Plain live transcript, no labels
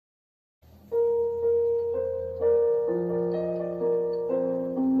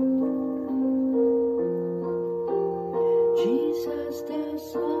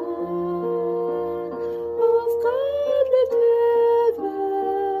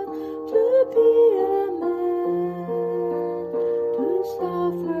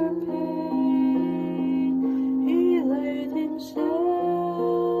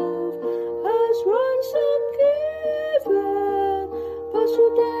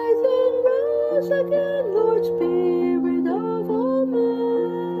rise and rose again, Lord, Spirit of all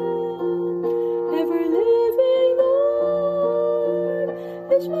men. Ever living Lord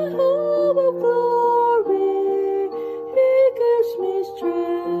is my hope of glory. He gives me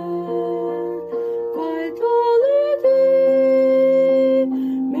strength, vitality,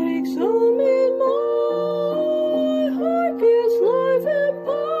 makes home in my heart, gives life and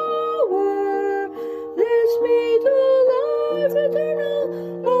power, leads me to life eternal.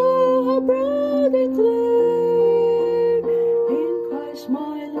 Oh, how bright and clear in Christ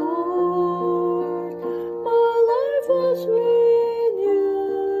my Lord, my life was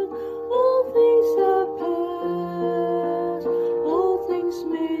renewed. All things have passed, all things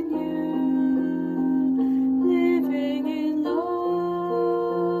made new. Living in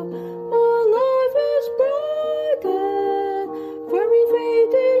love, my life is brightened, very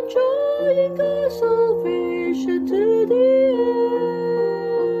faith and joy in God's salvation to the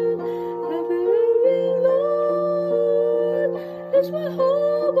end. Ever living Lord is my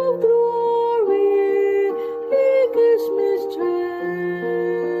hope of glory. He gives me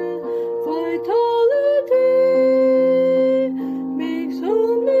strength, vitality, makes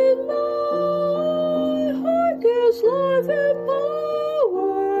home in my heart, gives life and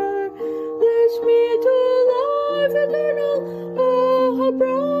power, leads me to life eternal. Oh, how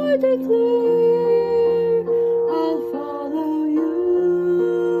bright and clear. I'll follow you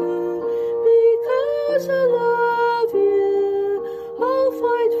because I love you. I'll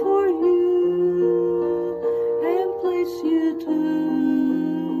fight for you and place you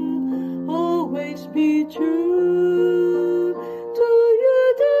too. Always be true to you,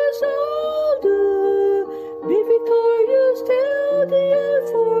 this I'll do. Be victorious till the end,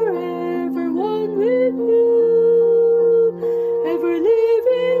 forever one with you. Ever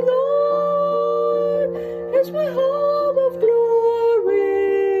living Lord is my hope.